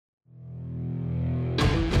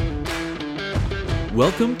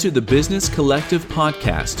Welcome to the Business Collective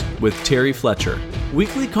Podcast with Terry Fletcher.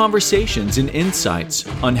 Weekly conversations and insights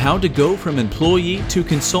on how to go from employee to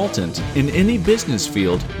consultant in any business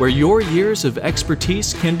field where your years of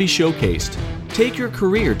expertise can be showcased. Take your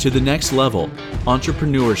career to the next level,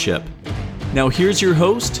 entrepreneurship. Now here's your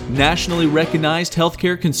host, nationally recognized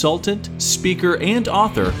healthcare consultant, speaker, and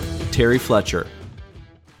author, Terry Fletcher.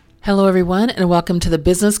 Hello, everyone, and welcome to the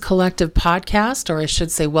Business Collective Podcast, or I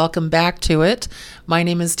should say welcome back to it. My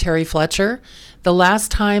name is Terry Fletcher. The last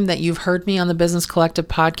time that you've heard me on the Business Collective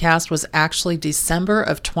Podcast was actually December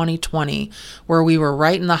of 2020, where we were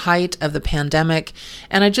right in the height of the pandemic.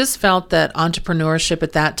 And I just felt that entrepreneurship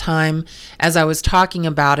at that time, as I was talking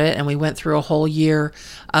about it, and we went through a whole year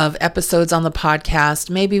of episodes on the podcast,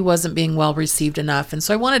 maybe wasn't being well received enough. And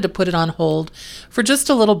so I wanted to put it on hold for just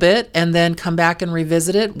a little bit and then come back and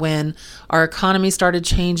revisit it when our economy started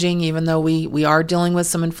changing. Even though we are dealing with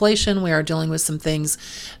some inflation, we are dealing with some things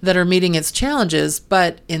that are meeting its challenges.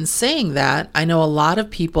 But in saying that, I know a lot of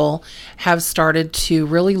people have started to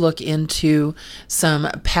really look into some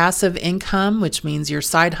passive income, which means your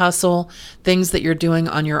side hustle, things that you're doing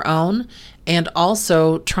on your own, and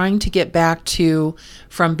also trying to get back to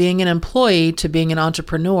from being an employee to being an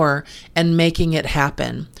entrepreneur and making it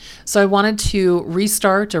happen. So I wanted to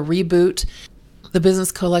restart or reboot the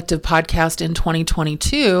Business Collective Podcast in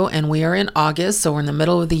 2022, and we are in August, so we're in the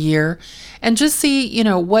middle of the year, and just see,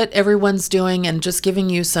 what everyone's doing and just giving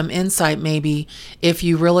you some insight maybe if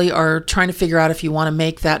you really are trying to figure out if you want to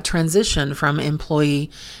make that transition from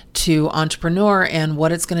employee to entrepreneur and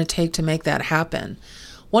what it's going to take to make that happen.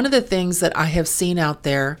 One of the things that I have seen out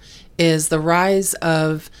there is the rise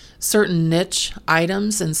of certain niche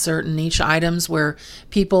items and certain niche items where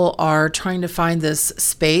people are trying to find this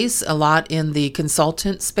space, a lot in the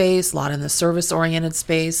consultant space, a lot in the service-oriented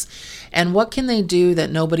space, and what can they do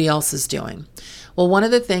that nobody else is doing? Well, one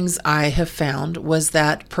of the things I have found was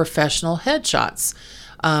that professional headshots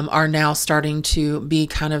are now starting to be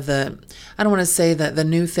kind of I don't want to say that the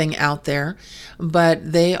new thing out there,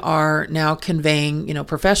 but they are now conveying,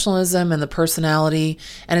 professionalism and the personality,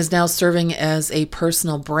 and is now serving as a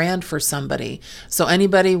personal brand for somebody. So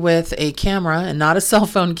anybody with a camera, and not a cell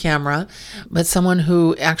phone camera, but someone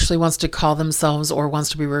who actually wants to call themselves or wants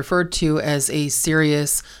to be referred to as a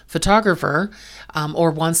serious photographer,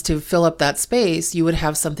 or wants to fill up that space, you would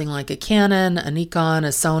have something like a Canon, a Nikon, a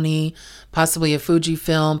Sony, possibly a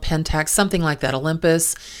Fujifilm, Pentax, something like that,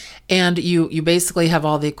 Olympus, and you basically have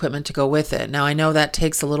all the equipment to go with it. Now, I know that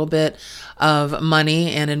takes a little bit of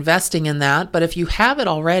money and investing in that, but if you have it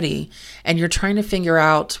already and you're trying to figure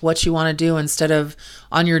out what you want to do instead of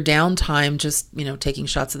on your downtime just, taking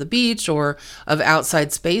shots of the beach or of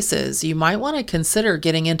outside spaces, you might want to consider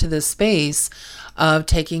getting into this space of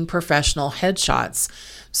taking professional headshots.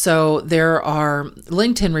 So there are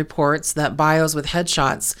LinkedIn reports that bios with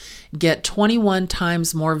headshots get 21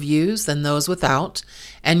 times more views than those without,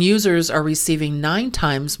 and users are receiving 9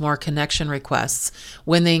 times more connection requests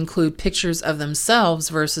when they include pictures of themselves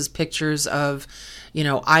versus pictures of,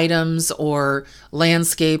 items or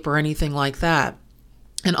landscape or anything like that.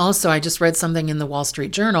 And also, I just read something in the Wall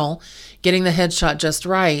Street Journal, getting the headshot just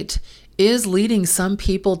right is leading some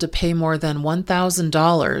people to pay more than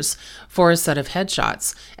 $1,000 for a set of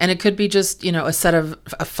headshots. And it could be just, a set of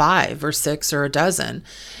 5 or 6 or a dozen.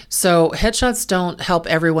 So headshots don't help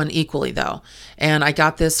everyone equally, though. And I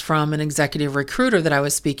got this from an executive recruiter that I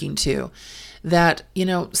was speaking to, that,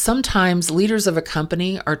 sometimes leaders of a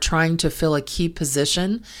company are trying to fill a key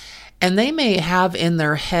position, and they may have in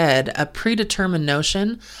their head a predetermined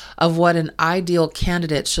notion of what an ideal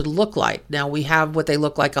candidate should look like. Now, we have what they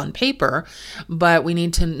look like on paper, but we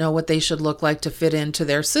need to know what they should look like to fit into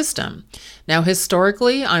their system. Now,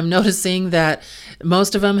 historically, I'm noticing that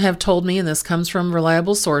most of them have told me, and this comes from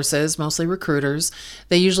reliable sources, mostly recruiters,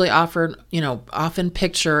 they usually often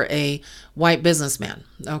picture a white businessman.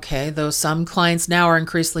 Okay, though some clients now are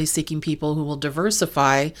increasingly seeking people who will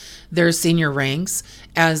diversify their senior ranks.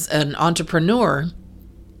 As an entrepreneur,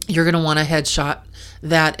 you're going to want a headshot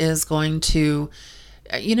that is going to,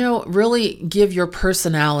 really give your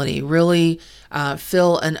personality, really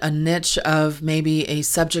fill a niche of maybe a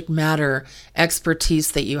subject matter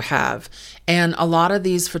expertise that you have. And a lot of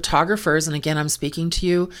these photographers, and again, I'm speaking to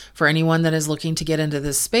you for anyone that is looking to get into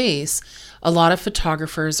this space, a lot of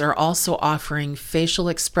photographers are also offering facial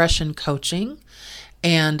expression coaching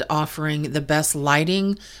and offering the best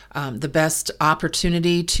lighting, the best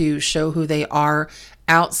opportunity to show who they are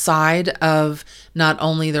outside of not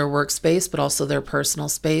only their workspace, but also their personal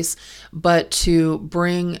space, but to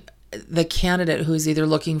bring the candidate who's either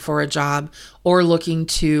looking for a job or looking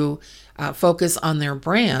to focus on their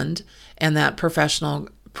brand and that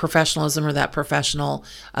professionalism or that professional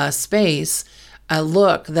space, a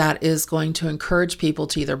look that is going to encourage people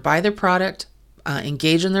to either buy their product,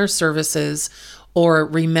 engage in their services, or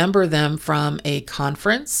remember them from a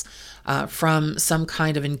conference, from some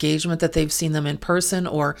kind of engagement that they've seen them in person,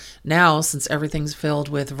 or now, since everything's filled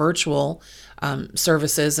with virtual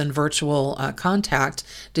services and virtual contact,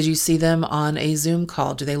 did you see them on a Zoom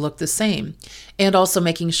call? Do they look the same? And also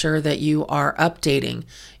making sure that you are updating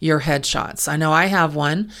your headshots. I know I have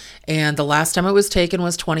one, and the last time it was taken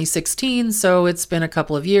was 2016, so it's been a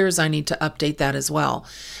couple of years. I need to update that as well.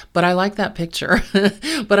 But I like that picture.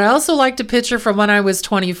 But I also liked a picture from when I was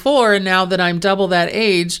 24, and now that I'm double that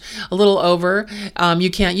age, a little over, you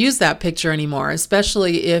can't use that picture anymore,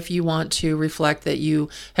 especially if you want to reflect that you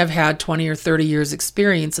have had 20 or 30 years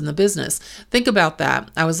experience in the business. Think about that.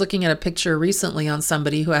 I was looking at a picture recently on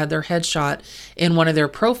somebody who had their headshot in one of their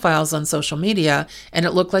profiles on social media, and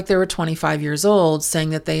it looked like they were 25 years old, saying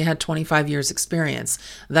that they had 25 years experience.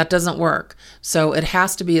 That doesn't work. So it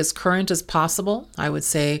has to be as current as possible. I would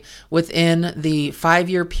say within the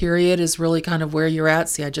 5-year period is really kind of where you're at.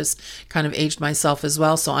 See, I just kind of aged myself as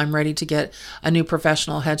well, so I'm ready to get a new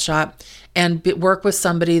professional headshot and work with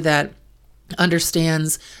somebody that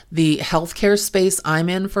understands the healthcare space I'm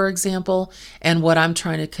in, for example, and what I'm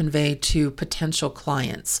trying to convey to potential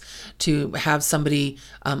clients, to have somebody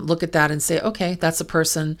look at that and say, okay, that's a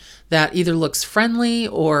person that either looks friendly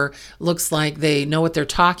or looks like they know what they're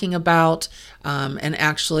talking about. And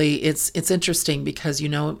actually, it's interesting because you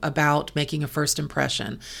know about making a first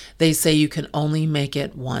impression. They say you can only make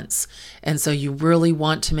it once. And so you really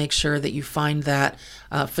want to make sure that you find that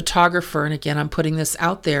photographer. And again, I'm putting this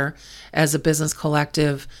out there as a business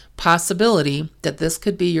collective possibility that this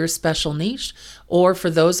could be your special niche, or for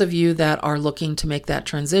those of you that are looking to make that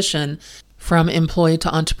transition from employee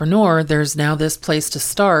to entrepreneur, there's now this place to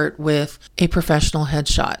start with a professional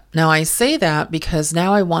headshot. Now, I say that because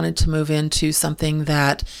now I wanted to move into something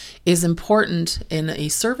that is important in a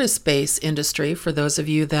service-based industry for those of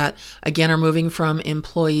you that, again, are moving from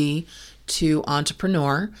employee to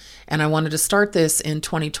entrepreneur. And I wanted to start this in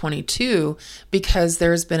 2022 because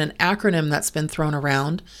there's been an acronym that's been thrown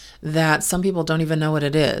around that some people don't even know what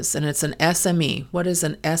it is. And it's an SME. What is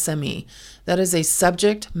an SME? That is a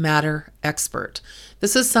subject matter expert.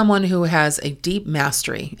 This is someone who has a deep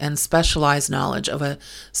mastery and specialized knowledge of a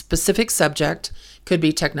specific subject. Could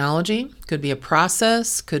be technology, could be a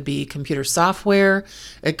process, could be computer software,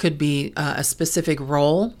 it could be a specific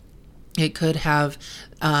role. It could have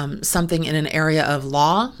something in an area of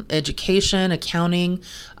law, education, accounting,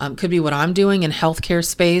 could be what I'm doing in healthcare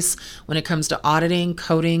space when it comes to auditing,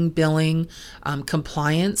 coding, billing,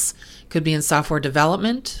 compliance, could be in software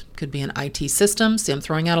development, could be in IT systems. See, I'm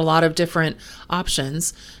throwing out a lot of different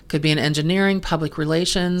options. Could be in engineering, public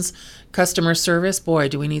relations, customer service. Boy,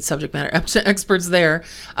 do we need subject matter experts there.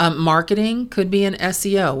 Marketing could be in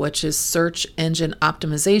SEO, which is search engine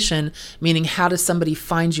optimization, meaning how does somebody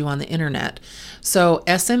find you on the internet? So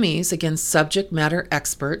SMEs, again, subject matter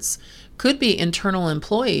experts, could be internal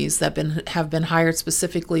employees that have been hired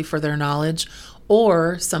specifically for their knowledge,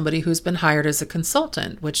 or somebody who's been hired as a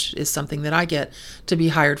consultant, which is something that I get to be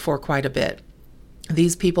hired for quite a bit.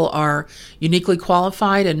 These people are uniquely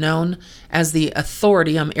qualified and known as the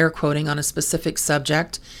authority, I'm air quoting, on a specific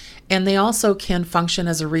subject. And they also can function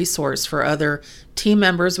as a resource for other team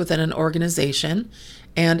members within an organization.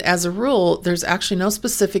 And as a rule, there's actually no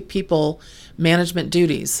specific people management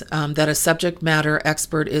duties that a subject matter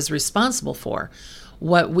expert is responsible for.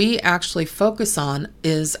 What we actually focus on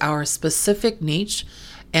is our specific niche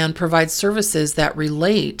and provide services that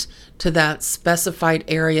relate to that specified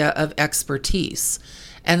area of expertise.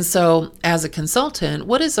 And so as a consultant,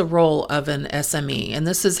 what is the role of an SME? And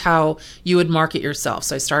this is how you would market yourself.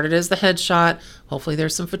 So I started as the headshot. Hopefully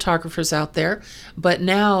there's some photographers out there. But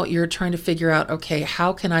now you're trying to figure out, okay,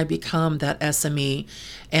 how can I become that SME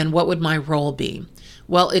and what would my role be?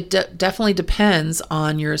 Well, it definitely depends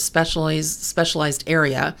on your specialized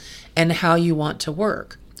area and how you want to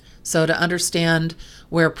work. So to understand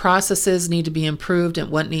where processes need to be improved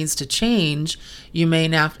and what needs to change, you may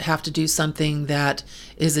have to do something that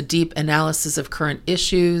is a deep analysis of current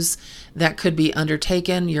issues that could be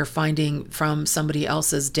undertaken. You're finding from somebody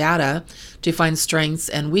else's data to find strengths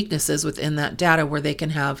and weaknesses within that data where they can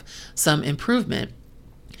have some improvement.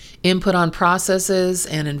 input on processes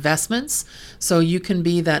and investments. So you can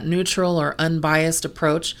be that neutral or unbiased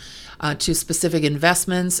approach to specific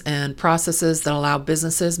investments and processes that allow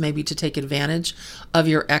businesses maybe to take advantage of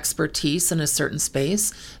your expertise in a certain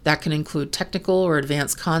space. That can include technical or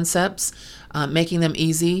advanced concepts, making them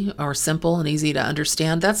easy or simple and easy to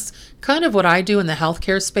understand. That's kind of what I do in the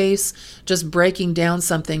healthcare space, just breaking down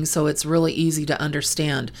something so it's really easy to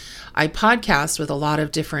understand. I podcast with a lot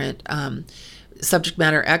of different subject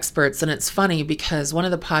matter experts, and it's funny because one of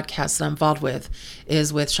the podcasts that I'm involved with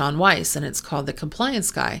is with Sean Weiss, and it's called The Compliance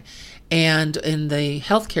Guy, and in the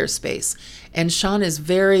healthcare space. And Sean is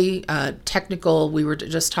very technical. We were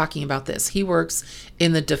just talking about this. He works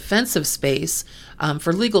in the defensive space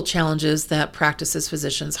for legal challenges that practices,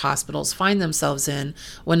 physicians, hospitals find themselves in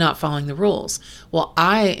when not following the rules. Well,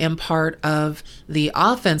 I am part of the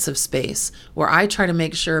offensive space where I try to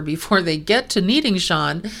make sure before they get to needing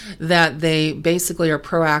Sean that they basically are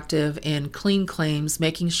proactive in clean claims,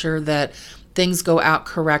 making sure that things go out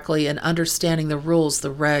correctly and understanding the rules,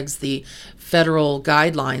 the regs, the federal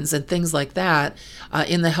guidelines and things like that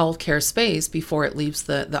in the healthcare space before it leaves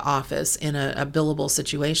the office in a billable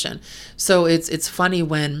situation. So it's funny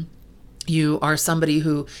when you are somebody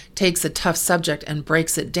who takes a tough subject and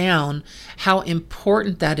breaks it down, how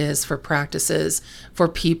important that is for practices, for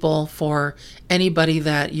people, for anybody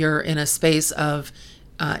that you're in a space of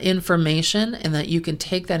information, and that you can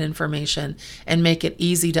take that information and make it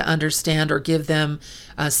easy to understand or give them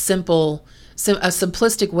a simplistic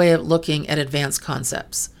way of looking at advanced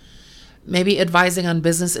concepts. Maybe advising on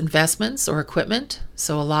business investments or equipment.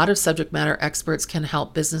 So a lot of subject matter experts can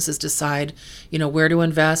help businesses decide, where to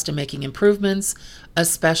invest in making improvements,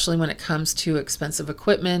 especially when it comes to expensive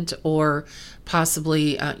equipment or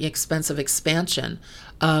possibly expensive expansion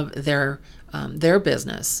of their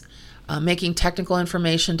business. Making technical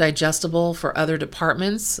information digestible for other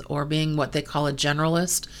departments, or being what they call a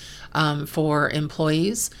generalist for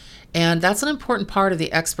employees. And that's an important part of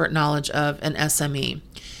the expert knowledge of an SME.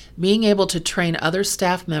 Being able to train other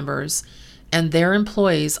staff members and their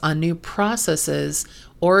employees on new processes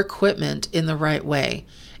or equipment in the right way.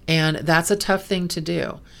 And that's a tough thing to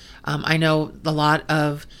do. I know a lot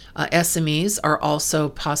of SMEs are also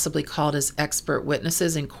possibly called as expert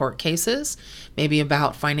witnesses in court cases, maybe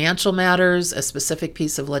about financial matters, a specific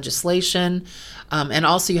piece of legislation, and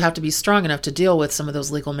also you have to be strong enough to deal with some of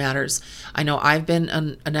those legal matters. I know I've been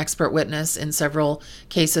an expert witness in several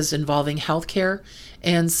cases involving healthcare,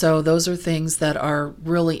 and so those are things that are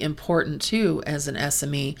really important too as an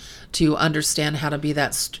SME, to understand how to be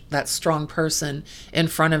that strong person in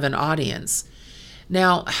front of an audience.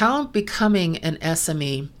 Now, how becoming an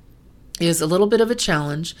SME is a little bit of a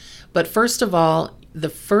challenge, but first of all, the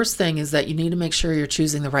first thing is that you need to make sure you're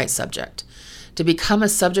choosing the right subject. To become a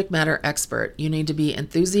subject matter expert, you need to be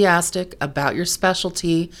enthusiastic about your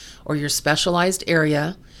specialty or your specialized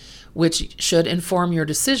area, which should inform your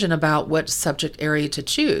decision about what subject area to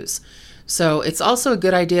choose. So it's also a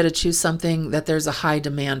good idea to choose something that there's a high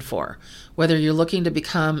demand for, whether you're looking to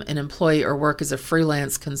become an employee or work as a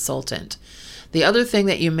freelance consultant. The other thing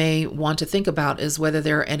that you may want to think about is whether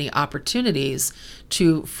there are any opportunities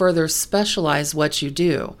to further specialize what you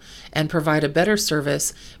do and provide a better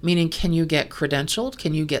service, meaning can you get credentialed?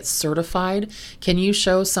 Can you get certified? Can you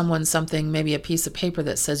show someone something, maybe a piece of paper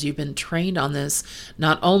that says you've been trained on this?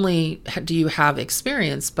 Not only do you have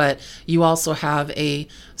experience, but you also have a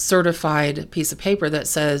certified piece of paper that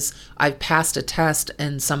says I've passed a test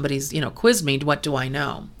and somebody's, quizzed me, what do I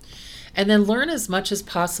know? And then learn as much as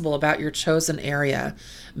possible about your chosen area.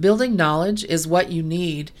 Building knowledge is what you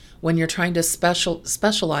need when you're trying to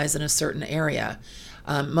specialize in a certain area.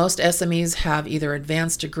 Most SMEs have either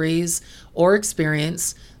advanced degrees or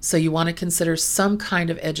experience, so you want to consider some kind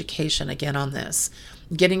of education again on this.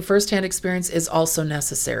 Getting firsthand experience is also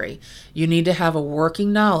necessary. You need to have a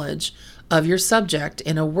working knowledge of your subject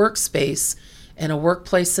in a workspace, in a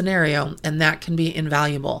workplace scenario, and that can be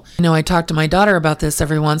invaluable. I talk to my daughter about this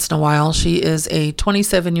every once in a while. She is a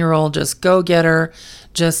 27-year-old, just go-getter,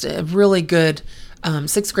 just a really good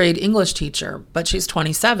sixth grade English teacher, but she's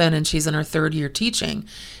 27 and she's in her third year teaching,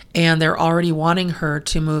 and they're already wanting her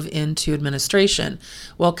to move into administration.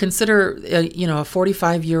 Well, consider a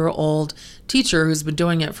 45-year-old teacher who's been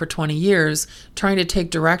doing it for 20 years trying to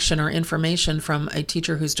take direction or information from a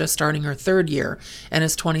teacher who's just starting her third year and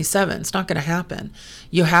is 27. It's not going to happen.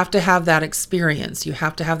 You have to have that experience. You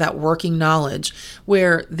have to have that working knowledge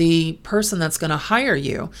where the person that's going to hire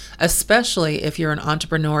you, especially if you're an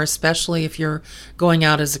entrepreneur, especially if you're going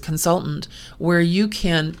out as a consultant, where you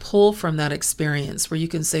can pull from that experience, where you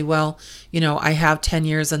can say, say, well, I have 10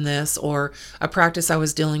 years in this, or a practice I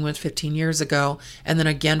was dealing with 15 years ago, and then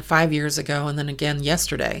again 5 years ago, and then again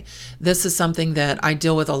yesterday. This is something that I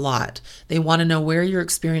deal with a lot. They want to know where your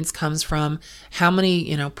experience comes from, how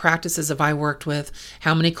many, practices have I worked with,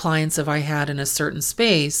 how many clients have I had in a certain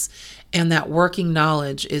space, and that working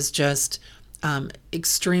knowledge is just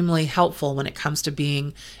extremely helpful when it comes to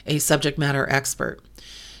being a subject matter expert.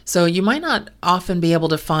 So you might not often be able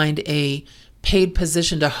to find a paid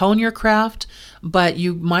position to hone your craft, but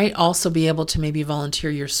you might also be able to maybe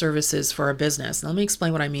volunteer your services for a business. Now, let me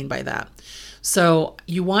explain what I mean by that. So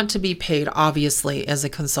you want to be paid, obviously, as a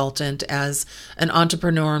consultant, as an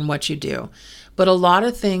entrepreneur in what you do. But a lot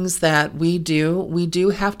of things that we do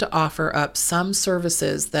have to offer up some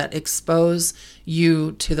services that expose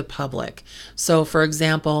you to the public. So, for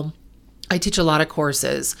example, I teach a lot of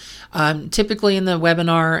courses, typically in the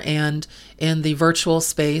webinar and in the virtual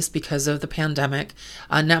space because of the pandemic.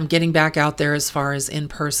 Now I'm getting back out there as far as in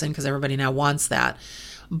person because everybody now wants that.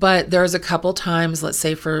 But there's a couple times, let's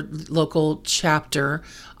say for local chapter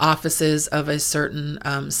offices of a certain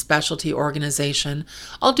specialty organization,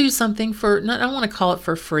 I'll do something for, I don't want to call it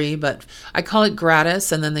for free, but I call it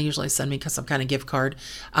gratis. And then they usually send me some kind of gift card.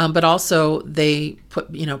 But also they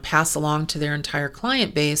pass along to their entire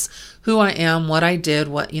client base who I am, what I did,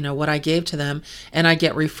 what I gave to them, and I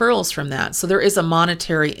get referrals from that. So there is a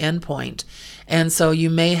monetary endpoint. And so you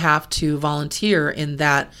may have to volunteer in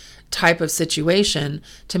that type of situation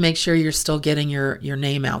to make sure you're still getting your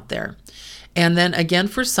name out there. And then again,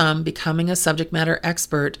 for some, becoming a subject matter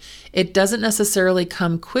expert, it doesn't necessarily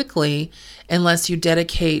come quickly unless you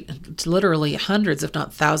dedicate literally hundreds, if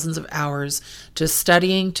not thousands of hours to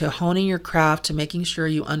studying, to honing your craft, to making sure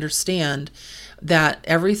you understand that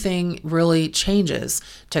everything really changes.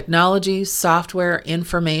 Technology, software,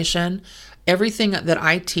 information, everything that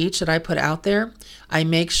I teach, that I put out there, I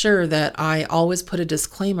make sure that I always put a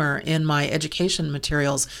disclaimer in my education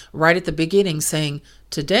materials right at the beginning saying,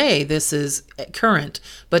 today this is current,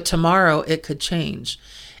 but tomorrow it could change.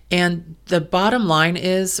 And the bottom line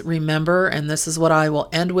is, remember, and this is what I will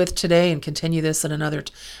end with today and continue this at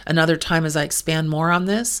another time as I expand more on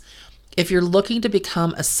this. If you're looking to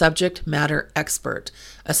become a subject matter expert,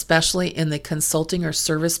 especially in the consulting or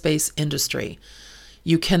service-based industry,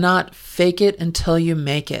 you cannot fake it until you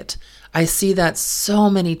make it. I see that so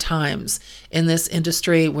many times in this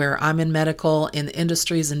industry where I'm in medical, in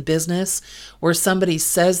industries and business, where somebody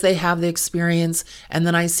says they have the experience, and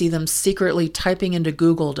then I see them secretly typing into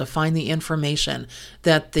Google to find the information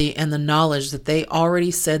and the knowledge that they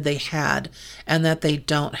already said they had and that they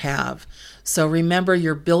don't have. So remember,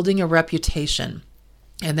 you're building a reputation.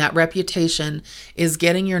 And that reputation is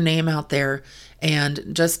getting your name out there,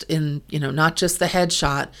 and just in, not just the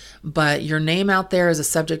headshot, but your name out there as a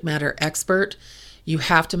subject matter expert. You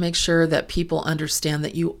have to make sure that people understand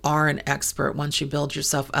that you are an expert once you build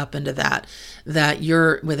yourself up into that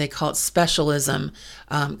your, what they call it, specialism,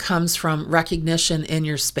 comes from recognition in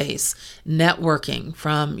your space, networking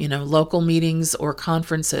from, local meetings or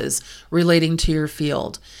conferences relating to your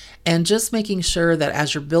field. And just making sure that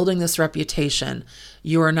as you're building this reputation,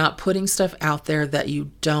 you are not putting stuff out there that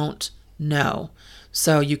you don't know.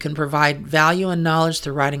 So you can provide value and knowledge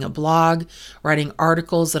through writing a blog, writing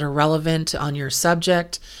articles that are relevant on your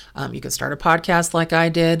subject. You can start a podcast like I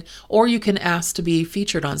did, or you can ask to be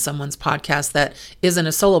featured on someone's podcast that isn't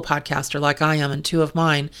a solo podcaster like I am and two of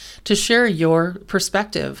mine, to share your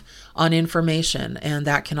perspective on information, and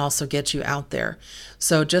that can also get you out there.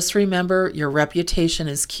 So just remember, your reputation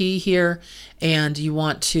is key here, and you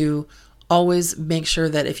want to always make sure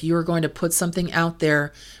that if you are going to put something out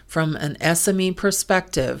there from an SME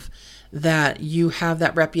perspective, that you have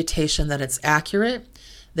that reputation, that it's accurate,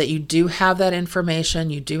 that you do have that information,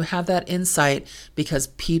 you do have that insight, because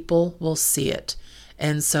people will see it.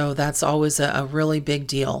 And so that's always a really big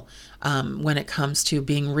deal when it comes to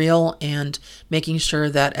being real and making sure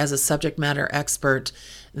that as a subject matter expert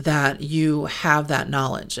that you have that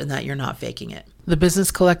knowledge and that you're not faking it. The Business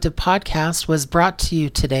Collective podcast was brought to you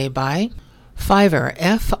today by Fiverr,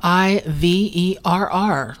 Fiverr,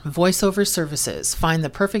 voiceover services. Find the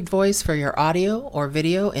perfect voice for your audio or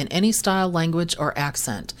video in any style, language, or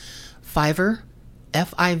accent. Fiverr,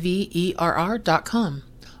 Fiverr.com.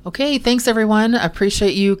 Okay, thanks everyone. I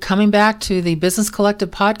appreciate you coming back to the Business Collective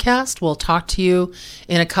podcast. We'll talk to you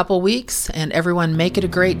in a couple weeks, and everyone make it a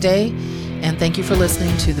great day. And thank you for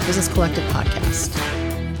listening to the Business Collective podcast.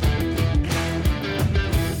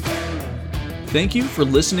 Thank you for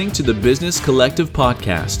listening to the Business Collective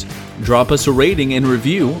podcast. Drop us a rating and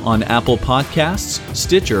review on Apple Podcasts,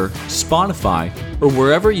 Stitcher, Spotify, or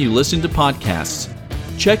wherever you listen to podcasts.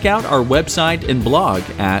 Check out our website and blog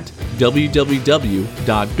at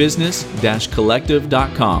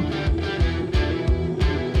www.business-collective.com.